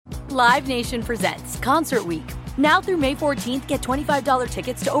Live Nation presents Concert Week. Now through May 14th, get $25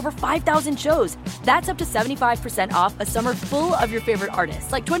 tickets to over 5,000 shows. That's up to 75% off a summer full of your favorite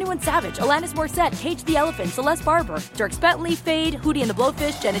artists like 21 Savage, Alanis Morissette, Cage the Elephant, Celeste Barber, Dierks Bentley, Fade, Hootie and the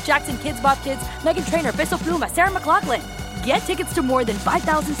Blowfish, Janet Jackson, Kids Bop Kids, Meghan Trainor, Peso Pluma, Sarah McLachlan. Get tickets to more than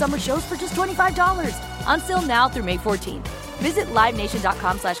 5,000 summer shows for just $25. Until now through May 14th. Visit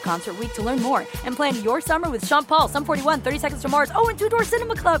LiveNation.com/Concert Week to learn more and plan your summer with Sean Paul, Sum 41, 30 Seconds to Mars, and Two Door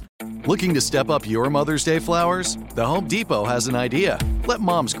Cinema Club. Looking to step up your Mother's Day flowers? The Home Depot has an idea. Let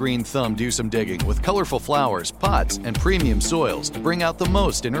Mom's green thumb do some digging with colorful flowers, pots, and premium soils to bring out the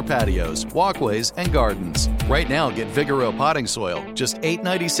most in her patios, walkways, and gardens. Right now, get Vigoro potting soil, just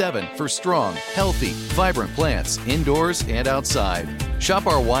 $8.97 for strong, healthy, vibrant plants indoors and outside. Shop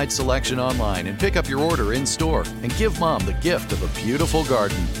our wide selection online and pick up your order in-store and give Mom the gift of a beautiful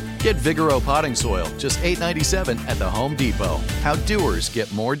garden. Get Vigoro potting soil, just $8.97 at the Home Depot. How doers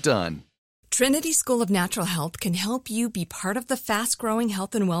get more done. Trinity School of Natural Health can help you be part of the fast-growing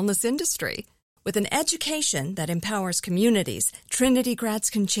health and wellness industry. With an education that empowers communities, Trinity grads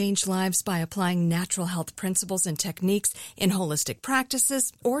can change lives by applying natural health principles and techniques in holistic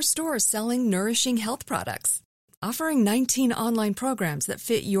practices or stores selling nourishing health products. Offering 19 online programs that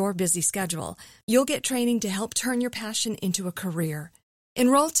fit your busy schedule, you'll get training to help turn your passion into a career.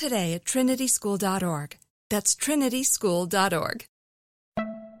 Enroll today at trinityschool.org. That's trinityschool.org.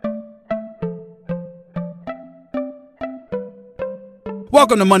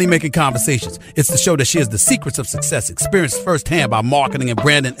 Welcome to Money Making Conversations. It's the show that shares the secrets of success, experienced firsthand by marketing and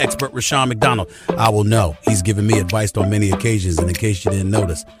branding expert Rushion McDonald. I will know he's given me advice on many occasions, and in case you didn't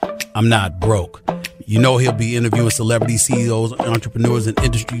notice, I'm not broke. You know he'll be interviewing celebrity CEOs, entrepreneurs, and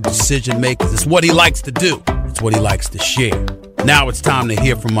industry decision makers. It's what he likes to do. It's what he likes to share. Now it's time to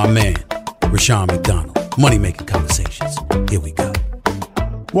hear from my man, Rushion McDonald. Money Making Conversations. Here we go.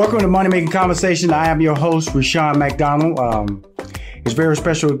 Welcome to Money Making Conversation. I am your host, Rushion McDonald. It's a very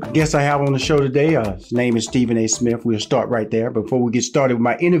special guest I have on the show today. His name is Stephen A. Smith. We'll start right there. Before we get started with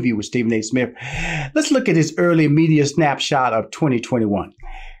my interview with Stephen A. Smith, let's look at his early media snapshot of 2021.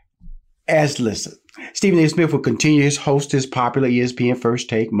 As listed, Stephen A. Smith will continue to host his popular ESPN First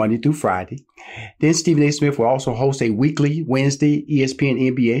Take Monday through Friday. Then Stephen A. Smith will also host a weekly Wednesday ESPN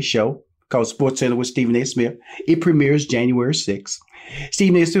NBA show called SportsCenter with Stephen A. Smith. It premieres January 6th.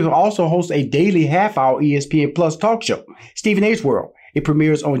 Stephen A. Smith will also host a daily half-hour ESPN Plus talk show, Stephen A's World. It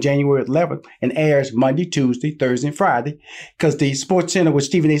premieres on January 11th and airs Monday, Tuesday, Thursday, and Friday because the SportsCenter with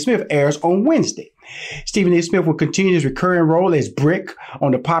Stephen A. Smith airs on Wednesday. Stephen A. Smith will continue his recurring role as Brick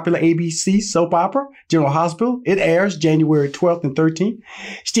on the popular ABC soap opera, General Hospital. It airs January 12th and 13th.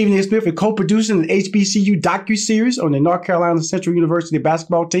 Stephen A. Smith is co-producing an HBCU docuseries on the North Carolina Central University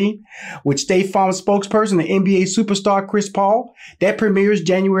basketball team with State Farm spokesperson and NBA superstar Chris Paul. That premieres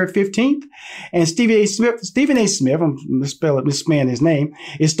January 15th. And Stephen A. Smith, I'm misspelling his name,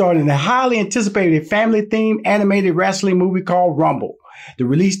 is starring in a highly anticipated family-themed animated wrestling movie called Rumble. The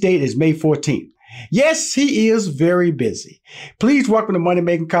release date is May 14th. Yes, he is very busy. Please welcome to Money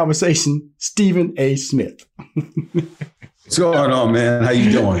Making Conversation, Stephen A. Smith. What's going on, man? How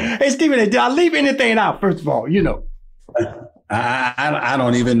you doing? Hey, Stephen A., did I leave anything out, first of all? You know. I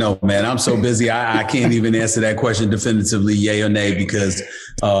don't even know, man. I'm so busy. I can't even answer that question definitively, yay or nay, because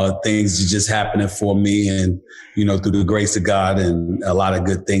things are just happening for me and, you know, through the grace of God and a lot of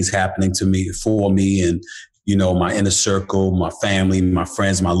good things happening for me and, you know, my inner circle, my family, my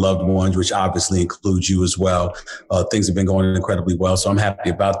friends, my loved ones, which obviously includes you as well. Things have been going incredibly well. So I'm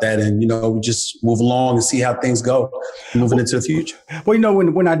happy about that. And, you know, we just move along and see how things go moving into the future. Well, you know,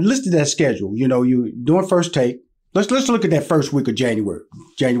 when I listed that schedule, you know, you doing First Take. Let's look at that first week of January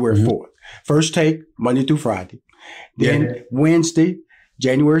 4th. First Take, Monday through Friday. Then Wednesday,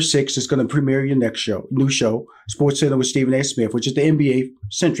 January 6th, is going to premiere your new show, SportsCenter with Stephen A. Smith, which is the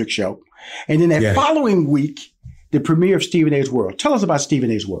NBA-centric show. And then that following week, the premiere of Stephen A's World. Tell us about Stephen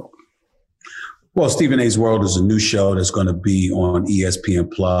A's World. Well, Stephen A's World is a new show that's going to be on ESPN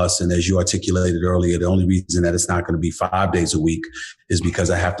Plus. And as you articulated earlier, the only reason that it's not going to be 5 days a week is because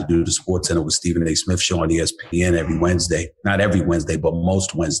I have to do the SportsCenter with Stephen A. Smith show on ESPN every Wednesday. Not every Wednesday, but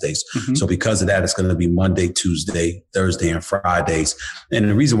most Wednesdays. Mm-hmm. So because of that, it's going to be Monday, Tuesday, Thursday, and Fridays. And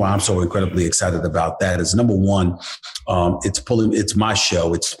the reason why I'm so incredibly excited about that is, number one, it's my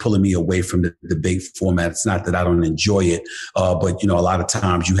show. It's pulling me away from the debate format. It's not that I don't enjoy it, but, a lot of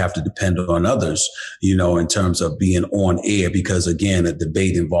times you have to depend on others, in terms of being on air, because again, a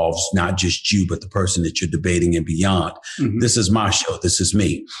debate involves not just you, but the person that you're debating and beyond. Mm-hmm. This is my show. This is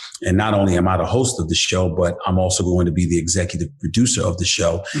me. And not only am I the host of the show, but I'm also going to be the executive producer of the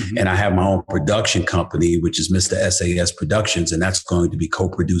show. Mm-hmm. And I have my own production company, which is Mr. SAS Productions, and that's going to be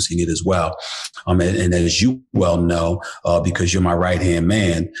co-producing it as well. And as you well know, because you're my right-hand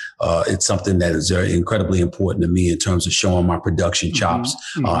man, it's something that is very incredibly important to me in terms of showing my production chops,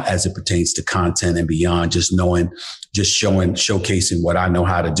 as it pertains to content and beyond, showcasing what I know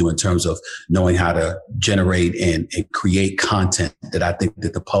how to do in terms of knowing how to generate and create content that I think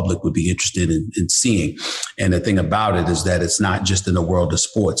that the public would be interested in seeing. And the thing about it is that it's not just in the world of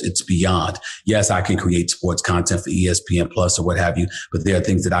sports, it's beyond. Yes, I can create sports content for ESPN Plus or what have you, but there are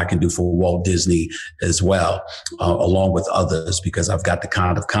things that I can do for Walt Disney as well, along with others, because I've got the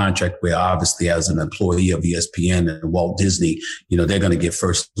kind of contract where obviously as an employee of ESPN and Walt Disney, they're going to get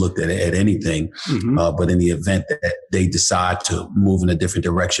first looked at anything. Mm-hmm. But in the event that they decide to move in a different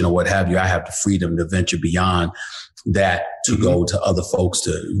direction or what have you, I have the freedom to venture beyond that to go to other folks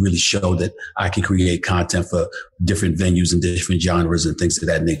to really show that I can create content for different venues and different genres and things of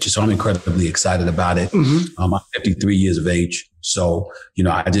that nature. So I'm incredibly excited about it. Mm-hmm. I'm 53 years of age. So,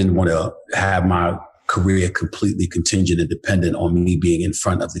 I didn't want to have my career completely contingent and dependent on me being in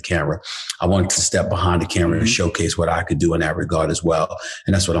front of the camera. I wanted to step behind the camera and showcase what I could do in that regard as well.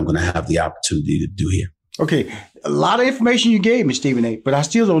 And that's what I'm going to have the opportunity to do here. Okay. A lot of information you gave me, Stephen A., but I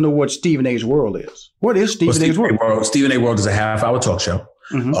still don't know what Stephen A.'s World is. What is Stephen A.'s World? Stephen A. World is a half-hour talk show.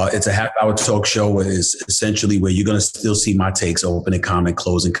 Mm-hmm. It's a half-hour talk show is essentially where you're going to still see my takes, opening comment,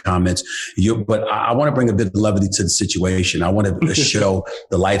 closing comments. But I want to bring a bit of levity to the situation. I want to show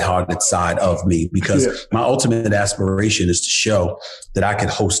the lighthearted side of me, because my ultimate aspiration is to show that I could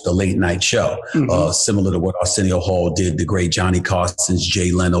host a late night show, similar to what Arsenio Hall did, the great Johnny Carson's,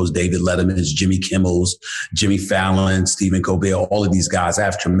 Jay Leno's, David Letterman's, Jimmy Kimmel's, Jimmy Fallon, Stephen Colbert, all of these guys. I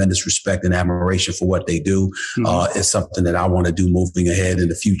have tremendous respect and admiration for what they do. It's something that I want to do moving ahead in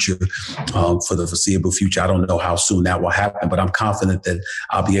the future, for the foreseeable future. I don't know how soon that will happen, but I'm confident that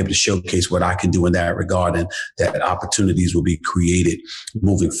I'll be able to showcase what I can do in that regard, and that opportunities will be created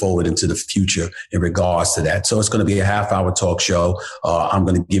moving forward into the future in regards to that. So it's going to be a half-hour talk show. I'm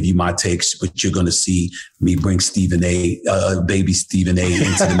going to give you my takes, but you're going to see me bring Stephen A., baby Stephen A.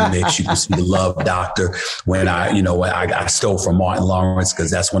 into the mix. You can see the Love Doctor when I stole from Martin Lawrence,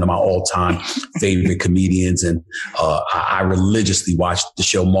 because that's one of my all-time favorite comedians. And I religiously watch the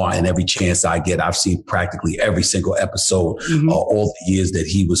show Martin every chance I get. I've seen practically every single episode, all the years that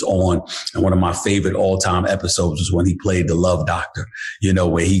he was on. And one of my favorite all-time episodes was when he played the Love Doctor,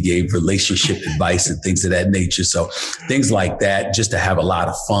 where he gave relationship advice and things of that nature. So things like that, just to have a lot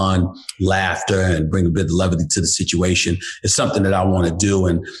of fun, laughter, and bring a bit of levity to the situation is something that I want to do.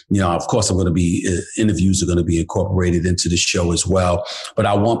 And, of course, interviews are going to be incorporated into the show as well. But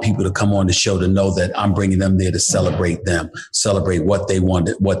I want people to come on the show to know that I'm bringing them there to celebrate them, celebrate what they want,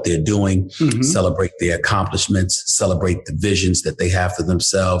 what they're doing, celebrate their accomplishments, celebrate the visions that they have for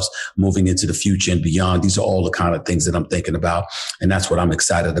themselves moving into the future and beyond. These are all the kind of things that I'm thinking about. And that's what I'm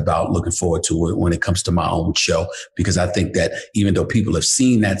excited about, looking forward to it when it comes to my own show, because I think that even though people have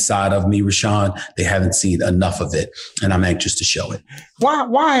seen that side of me, Rashawn, they haven't seen enough of it. And I'm anxious to show it.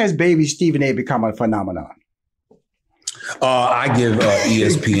 Why has baby Stephen A. become a phenomenon? I give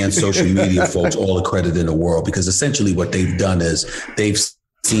ESPN social media folks all the credit in the world, because essentially what they've done is they've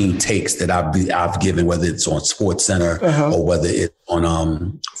seen takes that I've given, whether it's on SportsCenter or whether it's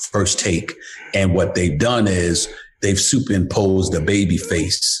on First Take. And what they've done is they've superimposed a baby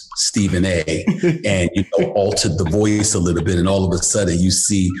face, Stephen A., and altered the voice a little bit, and all of a sudden you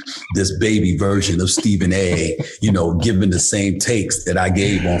see this baby version of Stephen A., giving the same takes that I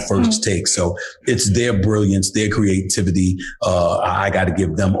gave on First Take. So it's their brilliance, their creativity. I got to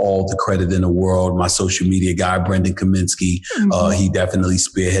give them all the credit in the world. My social media guy, Brendan Kaminsky, he definitely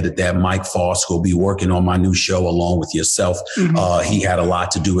spearheaded that. Mike Foss, who'll be working on my new show along with yourself. He had a lot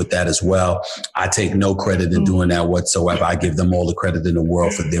to do with that as well. I take no credit in doing that whatsoever. I give them all the credit in the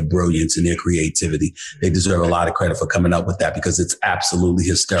world for their brilliance and their creativity. They deserve a lot of credit for coming up with that, because it's absolutely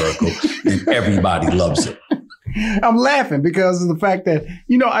hysterical and everybody loves it. I'm laughing because of the fact that,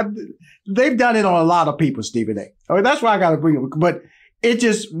 they've done it on a lot of people, Stephen A. I mean, that's why I got to bring it. But it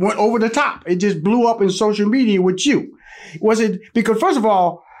just went over the top. It just blew up in social media with you. Was it because, first of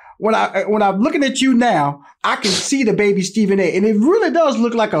all, when I'm looking at you now, I can see the baby Stephen A. And it really does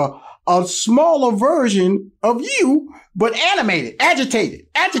look like a smaller version of you, but animated,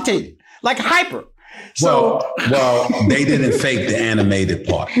 agitated, like hyper. So, well, they didn't fake the animated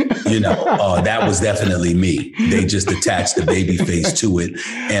part. That was definitely me. They just attached the baby face to it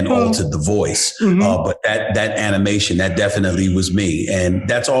and altered the voice. But that animation, that definitely was me. And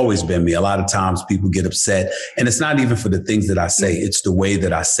that's always been me. A lot of times people get upset, and it's not even for the things that I say. It's the way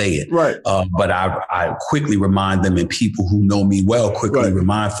that I say it. Right. But I quickly remind them, and people who know me well quickly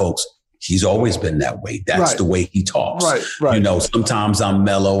remind folks, he's always been that way. That's the way he talks. Right. Sometimes I'm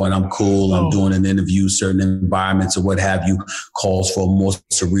mellow and I'm cool. I'm doing an interview, certain environments or what have you, calls for a more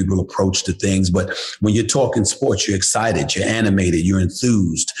cerebral approach to things. But when you're talking sports, you're excited, you're animated, you're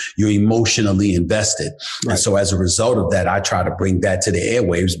enthused, you're emotionally invested. Right. And so as a result of that, I try to bring that to the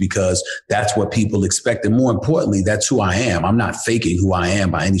airwaves because that's what people expect. And more importantly, that's who I am. I'm not faking who I am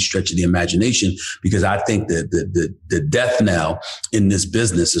by any stretch of the imagination, because I think that the death knell in this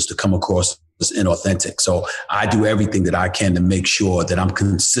business is to come across as inauthentic. So I do everything that I can to make sure that I'm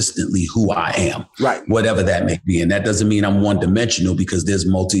consistently who I am, whatever that may be. And that doesn't mean I'm one dimensional, because there's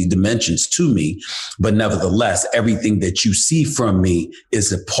multi dimensions to me. But nevertheless, everything that you see from me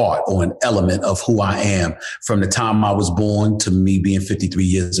is a part or an element of who I am from the time I was born to me being 53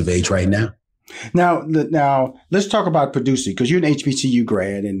 years of age right now. Now, let's talk about producing, because you're an HBCU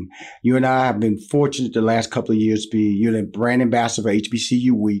grad, and you and I have been fortunate the last couple of years to be, you're the brand ambassador for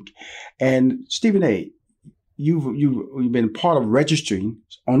HBCU Week. And Stephen A., you've been part of registering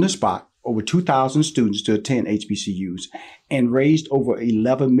on the spot over 2,000 students to attend HBCUs and raised over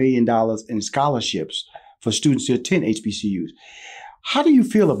 $11 million in scholarships for students to attend HBCUs. How do you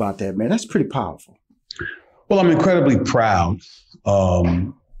feel about that, man? That's pretty powerful. Well, I'm incredibly proud.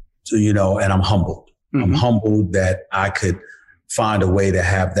 And I'm humbled. I'm humbled that I could find a way to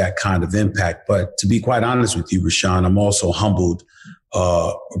have that kind of impact. But to be quite honest with you, Rashawn, I'm also humbled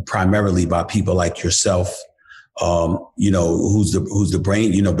primarily by people like yourself, who's the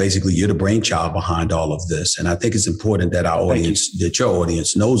brain, basically you're the brainchild behind all of this. And I think it's important that your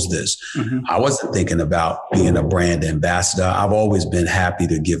audience knows this. I wasn't thinking about being a brand ambassador. I've always been happy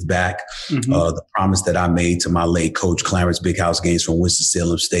to give back. The promise that I made to my late coach, Clarence Big House Gaines from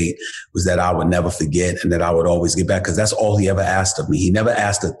Winston-Salem State, was that I would never forget and that I would always give back, because that's all he ever asked of me. He never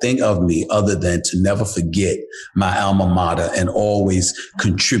asked a thing of me other than to never forget my alma mater and always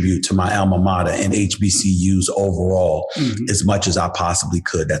contribute to my alma mater and HBCUs overall as much as I possibly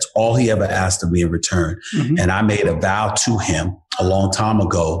could. That's all he ever asked of me in return. And I made a vow to him a long time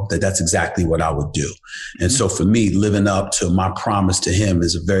ago that that's exactly what I would do. And so for me, living up to my promise to him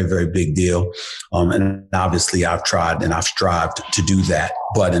is a very, very big deal. And obviously I've tried and I've strived to do that.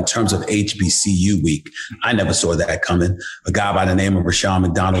 But in terms of HBCU Week, I never saw that coming. A guy by the name of Rashawn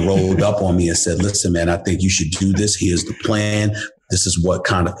McDonald rolled up on me and said, listen, man, I think you should do this. Here's the plan. This is what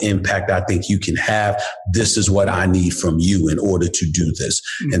kind of impact I think you can have. This is what I need from you in order to do this.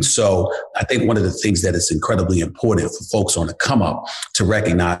 And so I think one of the things that is incredibly important for folks on the come up to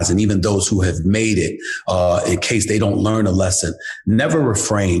recognize, and even those who have made it, in case they don't learn a lesson, never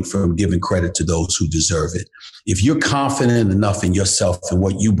refrain from giving credit to those who deserve it. If you're confident enough in yourself and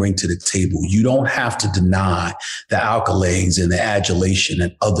what you bring to the table, you don't have to deny the accolades and the adulation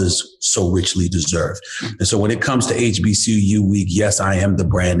that others so richly deserve. And so when it comes to HBCU Week, yes, I am the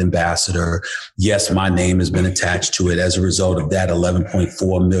brand ambassador. Yes, my name has been attached to it. As a result of that,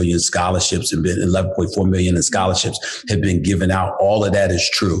 11.4 million scholarships and 11.4 million in scholarships have been given out. All of that is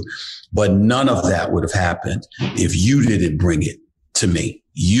true. But none of that would have happened if you didn't bring it to me.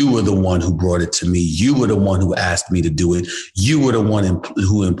 You were the one who brought it to me. You were the one who asked me to do it. You were the one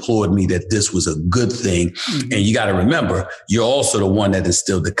who implored me that this was a good thing. And you got to remember, you're also the one that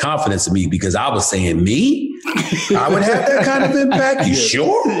instilled the confidence in me, because I was saying, me? I would have that kind of impact? You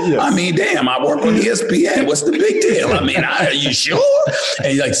sure? Yes. I mean, damn, I work on ESPN. What's the big deal? I mean, are you sure?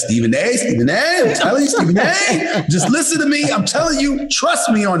 And you're like, Stephen A., I'm telling you, Stephen A., just listen to me. I'm telling you, trust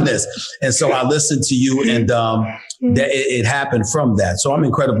me on this. And so I listened to you, and that it happened from that. So I'm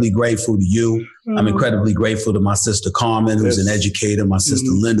incredibly grateful to you. I'm incredibly grateful to my sister Carmen, who's an educator, my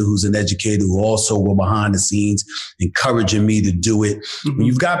sister Linda, who's an educator, who also were behind the scenes encouraging me to do it. When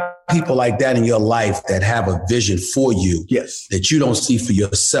you've got people like that in your life that have a vision for you that you don't see for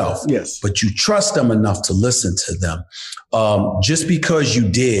yourself, but you trust them enough to listen to them, just because you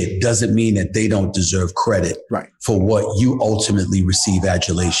did doesn't mean that they don't deserve credit for what you ultimately receive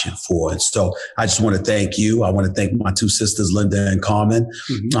adulation for. And so I just want to thank you. I want to thank my two sisters, Linda and Carmen.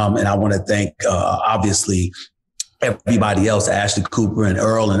 And I want to thank, obviously, everybody else, Ashley Cooper and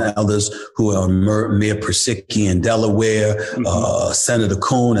Earl and others who are Mayor Persicki in Delaware, Senator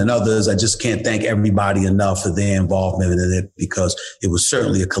Kuhn and others. I just can't thank everybody enough for their involvement in it, because it was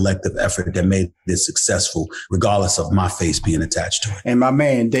certainly a collective effort that made it successful, regardless of my face being attached to it. And my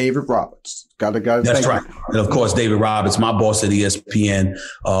man, David Roberts, That's right. And of course, David Roberts, my boss at ESPN,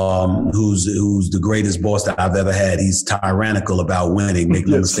 who's the greatest boss that I've ever had. He's tyrannical about winning. Make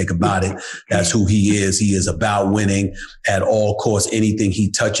no mistake about it. That's who he is. He is about winning at all costs. Anything he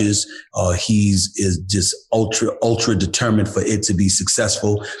touches, is just ultra determined for it to be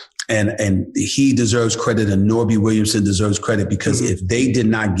successful. And he deserves credit, and Norby Williamson deserves credit, because if they did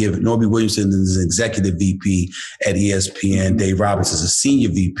not give it, Norby Williamson is an executive VP at ESPN. Dave Roberts is a senior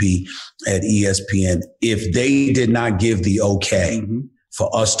VP at ESPN. If they did not give the okay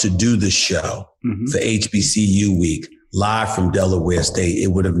for us to do the show for HBCU week live from Delaware State, it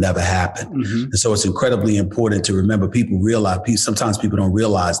would have never happened. And so it's incredibly important to remember. Sometimes people don't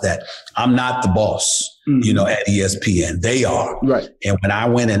realize that I'm not the boss, at ESPN. They are. Right. And when I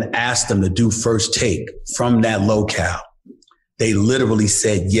went and asked them to do First Take from that locale, they literally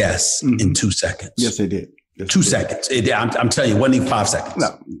said yes in 2 seconds. Yes, they did. Yes, 2 seconds. I'm telling you, it wasn't even 5 seconds.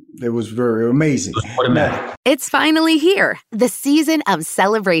 No, it was very amazing. It was automatic. It's finally here, the season of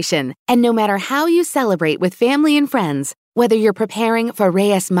celebration. And no matter how you celebrate with family and friends, whether you're preparing for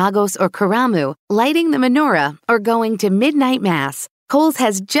Reyes Magos or Karamu, lighting the menorah, or going to midnight mass, Kohl's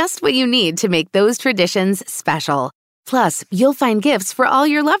has just what you need to make those traditions special. Plus, you'll find gifts for all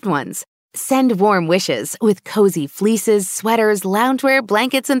your loved ones. Send warm wishes with cozy fleeces, sweaters, loungewear,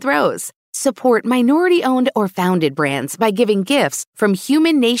 blankets, and throws. Support minority-owned or founded brands by giving gifts from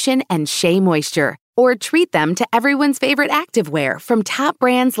Human Nation and Shea Moisture. Or treat them to everyone's favorite activewear from top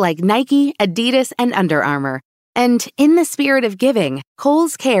brands like Nike, Adidas, and Under Armour. And in the spirit of giving,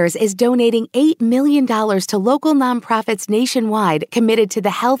 Kohl's Cares is donating $8 million to local nonprofits nationwide committed to the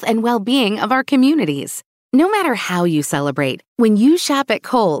health and well-being of our communities. No matter how you celebrate, when you shop at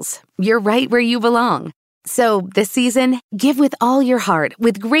Kohl's, you're right where you belong. So this season, give with all your heart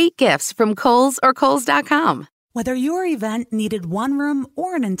with great gifts from Kohl's or Kohls.com. Whether your event needed one room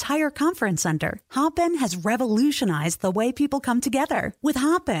or an entire conference center, Hopin has revolutionized the way people come together. With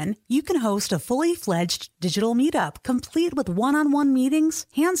Hopin, you can host a fully fledged digital meetup, complete with one-on-one meetings,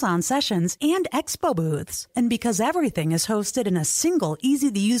 hands-on sessions, and expo booths. And because everything is hosted in a single,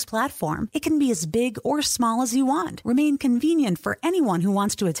 easy-to-use platform, it can be as big or small as you want, remain convenient for anyone who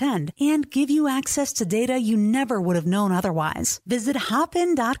wants to attend, and give you access to data you never would have known otherwise. Visit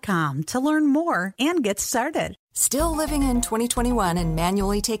hopin.com to learn more and get started. Still living in 2021 and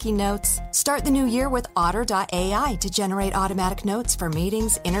manually taking notes? Start the new year with Otter.ai to generate automatic notes for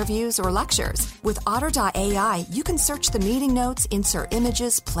meetings, interviews, or lectures. With Otter.ai, you can search the meeting notes, insert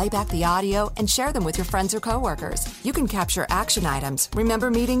images, play back the audio, and share them with your friends or coworkers. You can capture action items,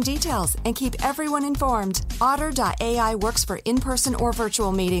 remember meeting details, and keep everyone informed. Otter.ai works for in-person or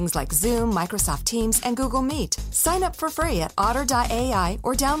virtual meetings like Zoom, Microsoft Teams, and Google Meet. Sign up for free at Otter.ai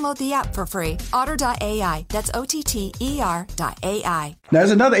or download the app for free. Otter.ai, that's OTTER.ai. Now,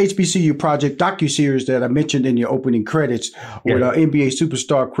 there's another HBCU project docuseries that I mentioned in your opening credits with NBA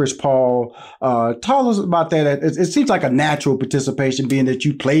superstar Chris Paul. Tell us about that. It seems like a natural participation, being that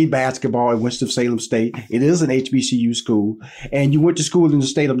you played basketball at Winston-Salem State. It is an HBCU school, and you went to school in the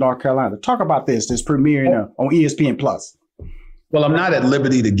state of North Carolina. Talk about this. It's premiering on ESPN Plus. Well, I'm not at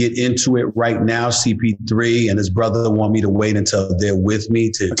liberty to get into it right now. CP3 and his brother want me to wait until they're with me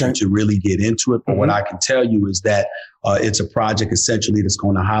to really get into it. But what I can tell you is that it's a project essentially that's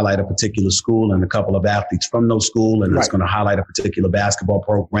going to highlight a particular school and a couple of athletes from those schools. And it's going to highlight a particular basketball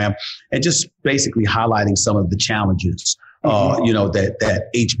program and just basically highlighting some of the challenges, that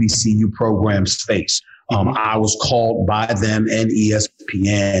HBCU programs face. I was called by them and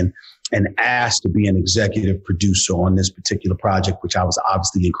ESPN and asked to be an executive producer on this particular project, which I was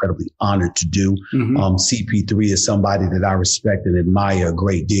obviously incredibly honored to do. CP3 is somebody that I respect and admire a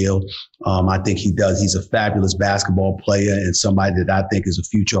great deal. I think he's a fabulous basketball player and somebody that I think is a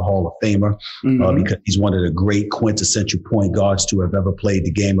future Hall of Famer because he's one of the great quintessential point guards to have ever played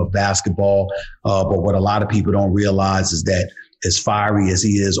the game of basketball. But what a lot of people don't realize is that as fiery as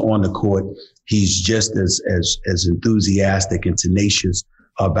he is on the court, he's just as enthusiastic and tenacious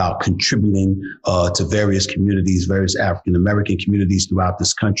about contributing to various communities, various African-American communities throughout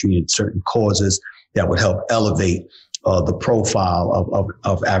this country and certain causes that would help elevate the profile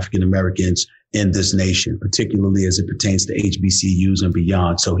of African-Americans in this nation, particularly as it pertains to HBCUs and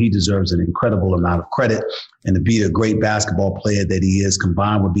beyond. So he deserves an incredible amount of credit, and to be a great basketball player that he is,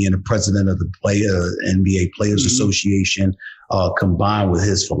 combined with being the president of the NBA Players Association, combined with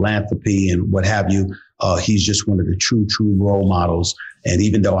his philanthropy and what have you, he's just one of the true role models. And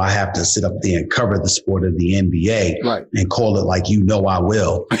even though I have to sit up there and cover the sport of the NBA and call it like I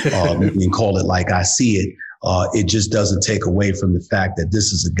will, and call it like I see it, it just doesn't take away from the fact that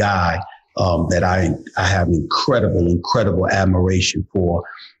this is a guy that I have incredible admiration for.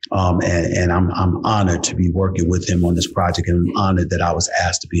 And I'm honored to be working with him on this project, and I'm honored that I was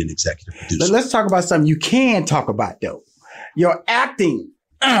asked to be an executive producer. Let's talk about something you can talk about, though. Your acting,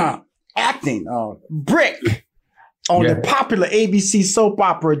 Brick, on the popular ABC soap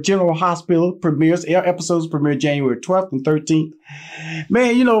opera General Hospital episodes premiere January 12th and 13th.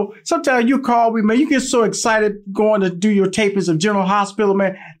 Man, sometimes you call me, man, you get so excited going to do your tapings of General Hospital,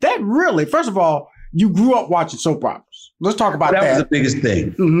 man. That really, first of all, you grew up watching soap operas. Let's talk about that. That was the biggest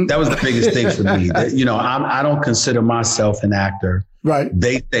thing. Mm-hmm. That was the biggest thing for me. I don't consider myself an actor. Right.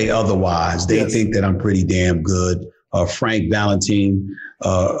 They say otherwise. They think that I'm pretty damn good. Frank Valentine,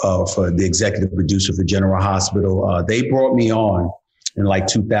 for the executive producer for General Hospital, they brought me on in like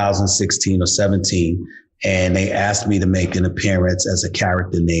 2016 or 17, and they asked me to make an appearance as a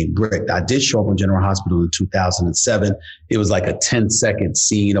character named Brick. I did show up on General Hospital in 2007. It was like a 10-second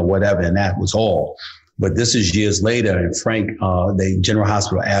scene or whatever, and that was all. But this is years later, and Frank, General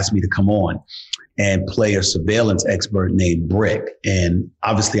Hospital asked me to come on and play a surveillance expert named Brick. And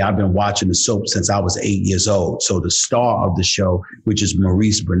obviously I've been watching the soap since I was 8 years old. So the star of the show, which is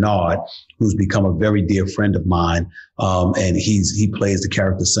Maurice Bernard, who's become a very dear friend of mine. And he plays the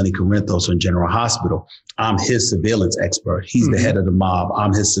character Sonny Corinthos on General Hospital. I'm his surveillance expert. He's the head of the mob.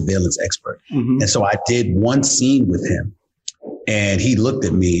 I'm his surveillance expert. And so I did one scene with him, and he looked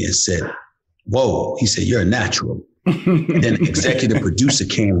at me and said, "Whoa," he said, "you're a natural." And then the executive producer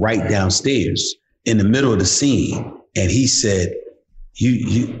came right downstairs in the middle of the scene, and he said,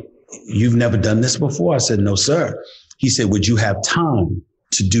 you've never done this before?" I said, "No, sir." He said, "Would you have time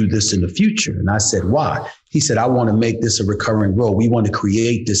to do this in the future?" And I said, "Why?" He said, "I want to make this a recurring role. We want to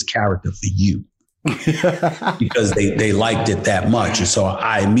create this character for you." Because they liked it that much. And so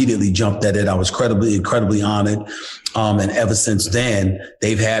I immediately jumped at it. I was incredibly honored. And ever since then,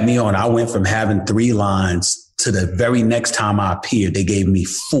 they've had me on. I went from having 3 lines to the very next time I appeared, they gave me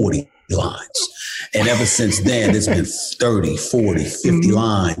 40 lines. And ever since then, it's been 30, 40, 50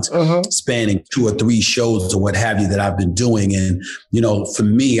 lines spanning 2 or 3 shows or what have you that I've been doing. And, for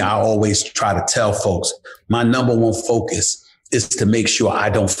me, I always try to tell folks my number one focus is to make sure I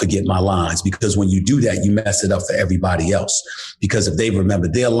don't forget my lines, because when you do that, you mess it up for everybody else. Because if they remember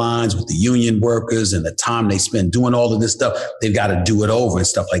their lines with the union workers and the time they spend doing all of this stuff, they've got to do it over and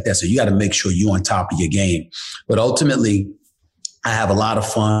stuff like that. So you got to make sure you're on top of your game. But ultimately, I have a lot of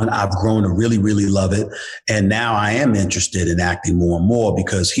fun. I've grown to really, really love it. And now I am interested in acting more and more,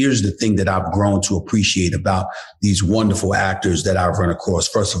 because here's the thing that I've grown to appreciate about these wonderful actors that I've run across.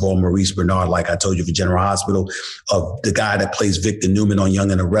 First of all, Maurice Bernard, like I told you, for General Hospital, the guy that plays Victor Newman on Young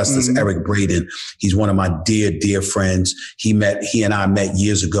and the Restless, Eric Braden. He's one of my dear, dear friends. He and I met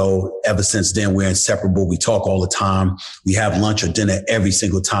years ago. Ever since then, we're inseparable. We talk all the time. We have lunch or dinner every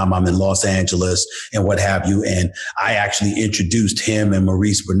single time I'm in Los Angeles and what have you. And I actually introduced him and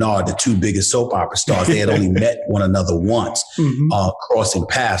Maurice Bernard, the 2 biggest soap opera stars. They had only met one another once, crossing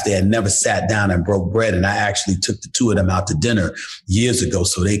paths. They had never sat down and broke bread. And I actually took the 2 of them out to dinner years ago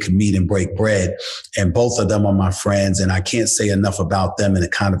so they could meet and break bread. And both of them are my friends. And I can't say enough about them and the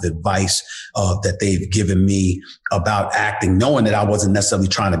kind of advice that they've given me about acting, knowing that I wasn't necessarily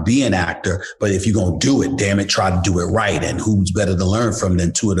trying to be an actor, but if you're going to do it, damn it, try to do it right. And who's better to learn from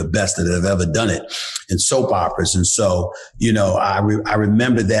than 2 of the best that have ever done it in soap operas. And so, I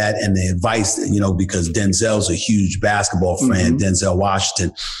remember that, and the advice, because Denzel's a huge basketball fan, Denzel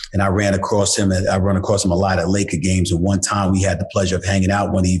Washington, and I run across him a lot at Laker games. And one time we had the pleasure of hanging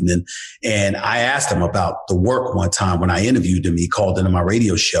out one evening, and I asked him about the work one time when I interviewed him. He called into my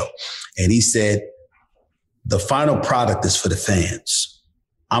radio show, and he said, "The final product is for the fans.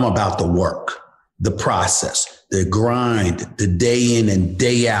 I'm about the work, the process, the grind, the day in and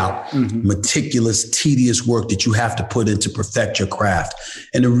day out, meticulous, tedious work that you have to put in to perfect your craft."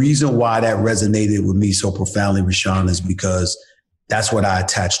 And the reason why that resonated with me so profoundly, Rashawn, is because that's what I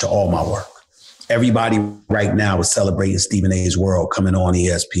attach to all my work. Everybody right now is celebrating Stephen A's World coming on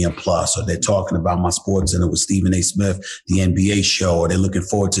ESPN Plus, or they're talking about my SportsCenter with Stephen A. Smith, the NBA show, or they're looking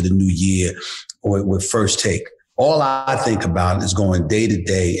forward to the new year or with First Take. All I think about is going day to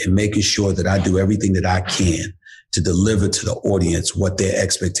day and making sure that I do everything that I can to deliver to the audience what their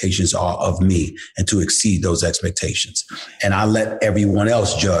expectations are of me and to exceed those expectations. And I let everyone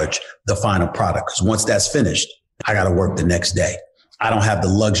else judge the final product, because once that's finished, I got to work the next day. I don't have the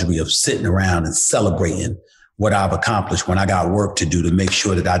luxury of sitting around and celebrating what I've accomplished when I got work to do to make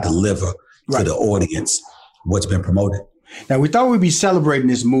sure that I deliver to the audience what's been promoted. Now, we thought we'd be celebrating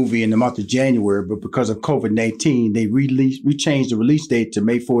this movie in the month of January, but because of COVID-19, we changed the release date to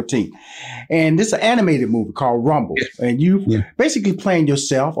May 14th. And this is an animated movie called Rumble. And you basically playing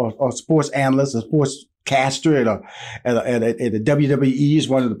yourself, a sports analyst, a sports caster at a WWE, is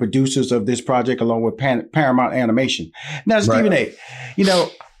one of the producers of this project, along with Paramount Animation. Now, Stephen A.,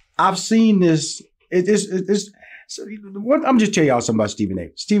 I've seen this. I'm just telling y'all something about Stephen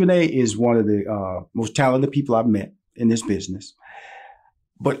A. Stephen A. is one of the most talented people I've met in this business.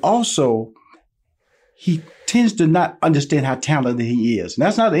 But also, he tends to not understand how talented he is. And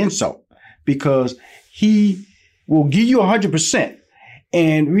that's not an insult, because he will give you 100%.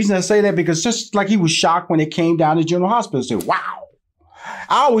 And the reason I say that, because just like he was shocked when it came down to General Hospital and said, wow.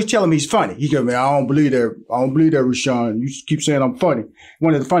 I always tell him he's funny. He goes, man, I don't believe that, Rashawn. You keep saying I'm funny.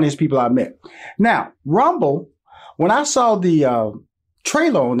 One of the funniest people I've met. Now, Rumble, when I saw the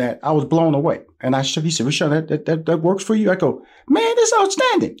trailer on that, I was blown away. And he said, Rashawn, that works for you? I go, man, that's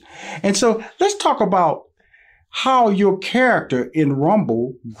outstanding. And so let's talk about how your character in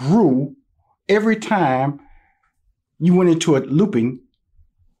Rumble grew every time you went into a looping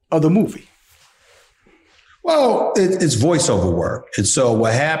of the movie. Well, it's voiceover work. And so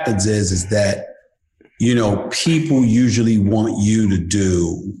what happens is that, people usually want you to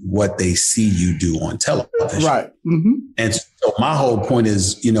do what they see you do on television. Right. Mm-hmm. And so my whole point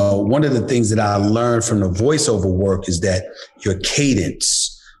is, one of the things that I learned from the voiceover work is that your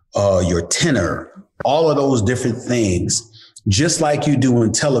cadence, your tenor, all of those different things, just like you do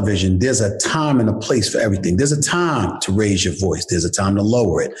in television, there's a time and a place for everything. There's a time to raise your voice. There's a time to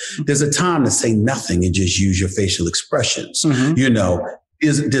lower it. There's a time to say nothing and just use your facial expressions. Mm-hmm.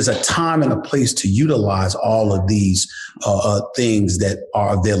 There's a time and a place to utilize all of these things that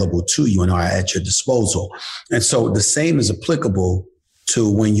are available to you and are at your disposal. And so the same is applicable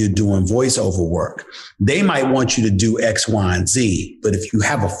to when you're doing voiceover work. They might want you to do X, Y, and Z, but if you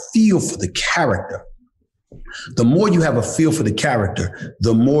have a feel for the character, the more you have a feel for the character,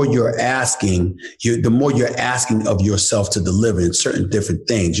 the more you're asking of yourself to deliver in certain different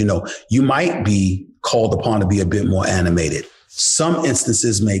things. You might be called upon to be a bit more animated. Some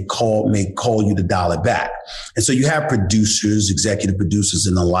instances may call you to dial it back. And so you have producers, executive producers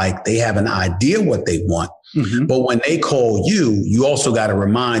and the like, they have an idea what they want. Mm-hmm. But when they call you, you also got to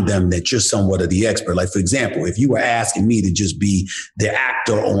remind them that you're somewhat of the expert. Like, for example, if you were asking me to just be the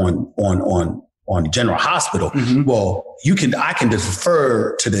actor on General Hospital, mm-hmm. well, I can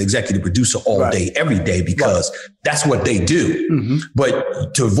defer to the executive producer all day, every day, because that's what they do. Mm-hmm.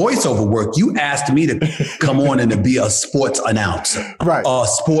 But to voiceover work, you asked me to come on and to be a sports announcer, a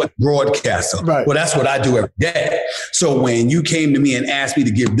sports broadcaster. Right. Well, that's what I do every day. So when you came to me and asked me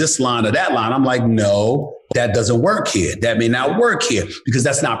to give this line or that line, I'm like, no, that doesn't work here. That may not work here because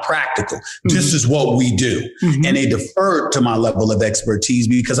that's not practical. Mm-hmm. This is what we do. Mm-hmm. And they deferred to my level of expertise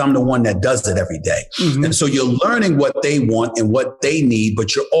because I'm the one that does it every day. Mm-hmm. And so you're learning what they want and what they need,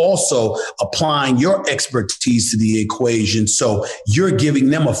 but you're also applying your expertise to the equation. So you're giving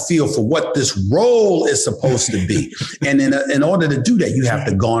them a feel for what this role is supposed to be. And in order to do that, you have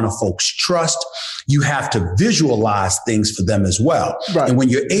to garner folks' trust. You have to visualize things for them as well. Right. And when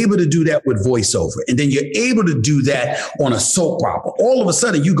you're able to do that with voiceover, and then you're able to do that on a soap opera, all of a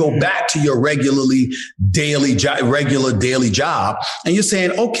sudden you go back to your regular daily job, and you're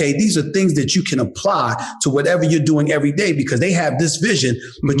saying, okay, these are things that you can apply to whatever you're doing every day because they have this vision,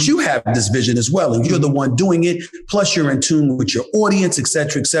 but mm-hmm. you have this vision as well. And you're the one doing it. Plus you're in tune with your audience, et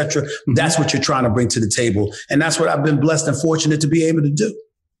cetera, et cetera. Mm-hmm. That's what you're trying to bring to the table. And that's what I've been blessed and fortunate to be able to do.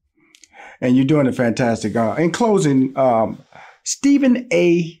 And you're doing it fantastic. In closing, Stephen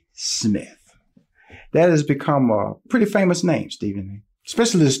A. Smith. That has become a pretty famous name, Stephen,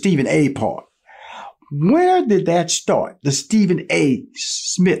 especially the Stephen A. part. Where did that start, the Stephen A.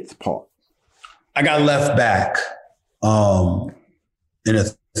 Smith part? I got left back in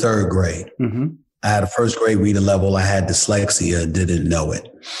the third grade. Mm-hmm. I had a first grade reading level. I had dyslexia, didn't know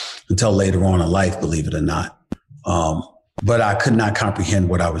it until later on in life, believe it or not. But I could not comprehend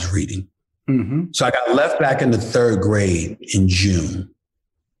what I was reading. Mm-hmm. So I got left back in the third grade in June.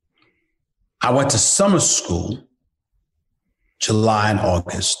 I went to summer school, July and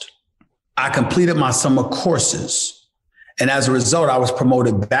August. I completed my summer courses. And as a result, I was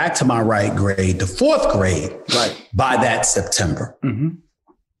promoted back to my right grade, to fourth grade, by that September. Mm-hmm.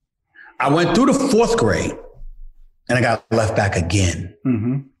 I went through the fourth grade and I got left back again.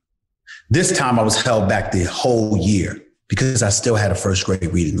 Mm-hmm. This time I was held back the whole year because I still had a first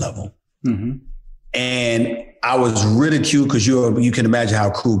grade reading level. Mm-hmm. And I was ridiculed because you can imagine how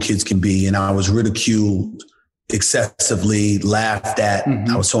cruel kids can be. And I was ridiculed excessively laughed at.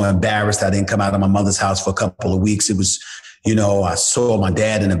 I was so embarrassed I didn't come out of my mother's house for a couple of weeks. It was, I saw my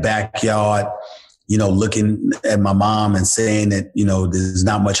dad in the backyard, looking at my mom and saying that, there's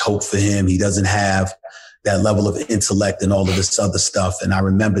not much hope for him. He doesn't have that level of intellect and all of this other stuff. And I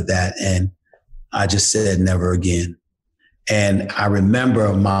remember that. And I just said, never again. And I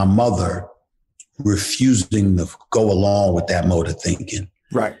remember my mother refusing to go along with that mode of thinking.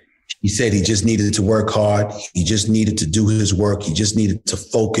 Right. He said he just needed to work hard. He just needed to do his work. He just needed to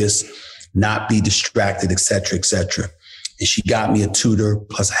focus, not be distracted, et cetera, et cetera. And she got me a tutor.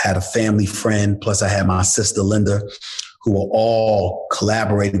 Plus I had a family friend. Plus I had my sister, Linda, who were all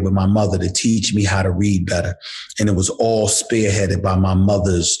collaborating with my mother to teach me how to read better. And it was all spearheaded by my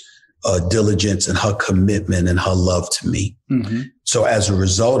mother's diligence and her commitment and her love to me. So as a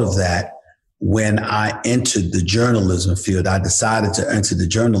result of that, when I entered the journalism field, I decided to enter the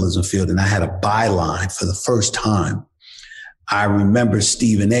journalism field, and I had a byline for the first time. I remember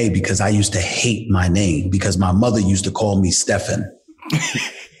Stephen A. because I used to hate my name because my mother used to call me Stephen,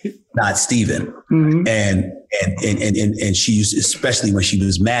 not Stephen. And she used, especially when she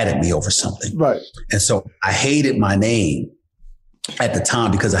was mad at me over something. Right. And so I hated my name at the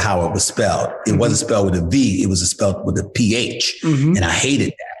time because of how it was spelled. It wasn't spelled with a V. It was spelled with a PH. And I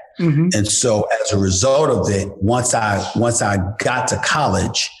hated that. And so as a result of it, once I got to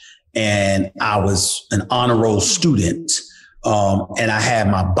college and I was an honor roll student, and I had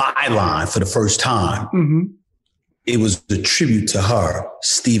my byline for the first time, it was a tribute to her,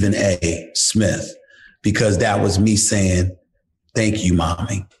 Stephen A. Smith, because that was me saying, thank you,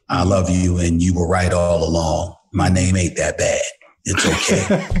 mommy. I love you. And you were right all along. My name ain't that bad. It's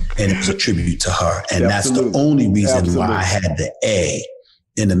okay. And it was a tribute to her. And that's the only reason why I had the A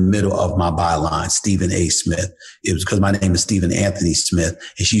in the middle of my byline, Stephen A. Smith. It was because my name is Stephen Anthony Smith.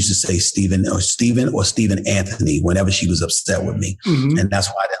 And she used to say Stephen or Stephen Anthony whenever she was upset with me. And that's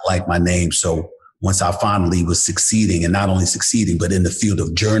why I didn't like my name. So once I finally was succeeding, and not only succeeding, but in the field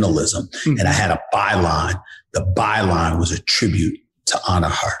of journalism, and I had a byline, the byline was a tribute to honor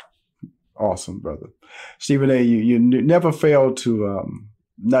her. Awesome, brother. Stephen A., you never failed to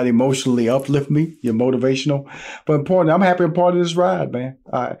not emotionally uplift me. You're motivational, but important. I'm happy I'm part of this ride, man.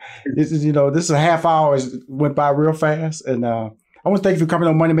 This is a half hour. It went by real fast, and I want to thank you for coming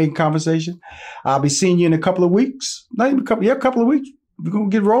on Money Making Conversation. I'll be seeing you in a couple of weeks. Not even a couple of weeks. We're gonna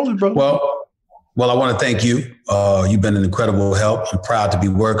get rolling, brother. Well, I want to thank you. You've been an incredible help. I'm proud to be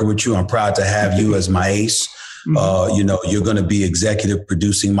working with you. I'm proud to have you as my ace. You're going to be executive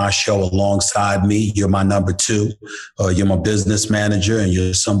producing my show alongside me. You're my number 2. You're my business manager, and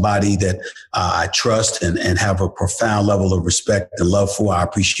you're somebody that I trust and have a profound level of respect and love for. I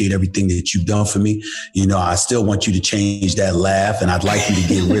appreciate everything that you've done for me. I still want you to change that laugh, and I'd like you to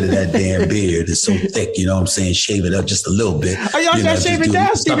get rid of that damn beard. It's so thick, you know what I'm saying? Shave it up just a little bit. I shave it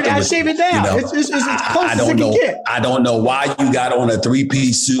down, Stephen. I shave it down. It's as close as it can get. I don't know why you got on a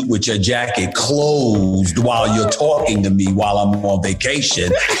 3-piece suit with your jacket closed while you're talking to me while I'm on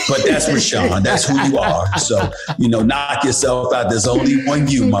vacation, but that's Rashawn. That's who you are. So, knock yourself out. There's only one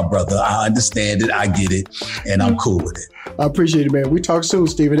you, my brother. I understand it. I get it. And I'm cool with it. I appreciate it, man. We talk soon,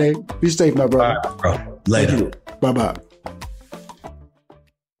 Stephen A. Be safe, my brother. All right, bro. Later. Bye-bye.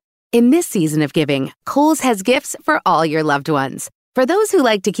 In this season of giving, Kohl's has gifts for all your loved ones. For those who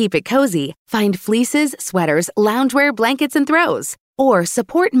like to keep it cozy, find fleeces, sweaters, loungewear, blankets, and throws. Or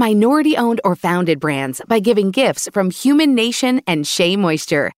support minority-owned or founded brands by giving gifts from Human Nation and Shea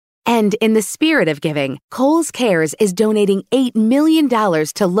Moisture. And in the spirit of giving, Kohl's Cares is donating $8 million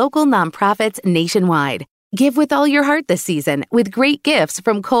to local nonprofits nationwide. Give with all your heart this season with great gifts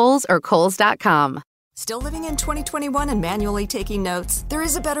from Kohl's or Kohls.com. Still living in 2021 and manually taking notes? There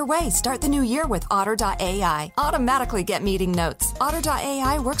is a better way. Start the new year with Otter.ai. Automatically get meeting notes.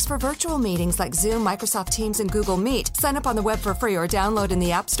 Otter.ai works for virtual meetings like Zoom, Microsoft Teams, and Google Meet. Sign up on the web for free or download in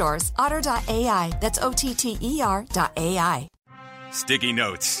the app stores. Otter.ai. That's OTTER.ai. Sticky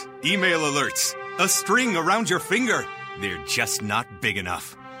notes, email alerts, a string around your finger. They're just not big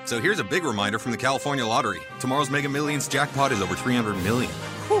enough. So here's a big reminder from the California Lottery. Tomorrow's Mega Millions jackpot is over $300 million.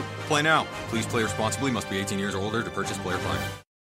 Whew. Play now. Please play responsibly. Must be 18 years or older to purchase player plan.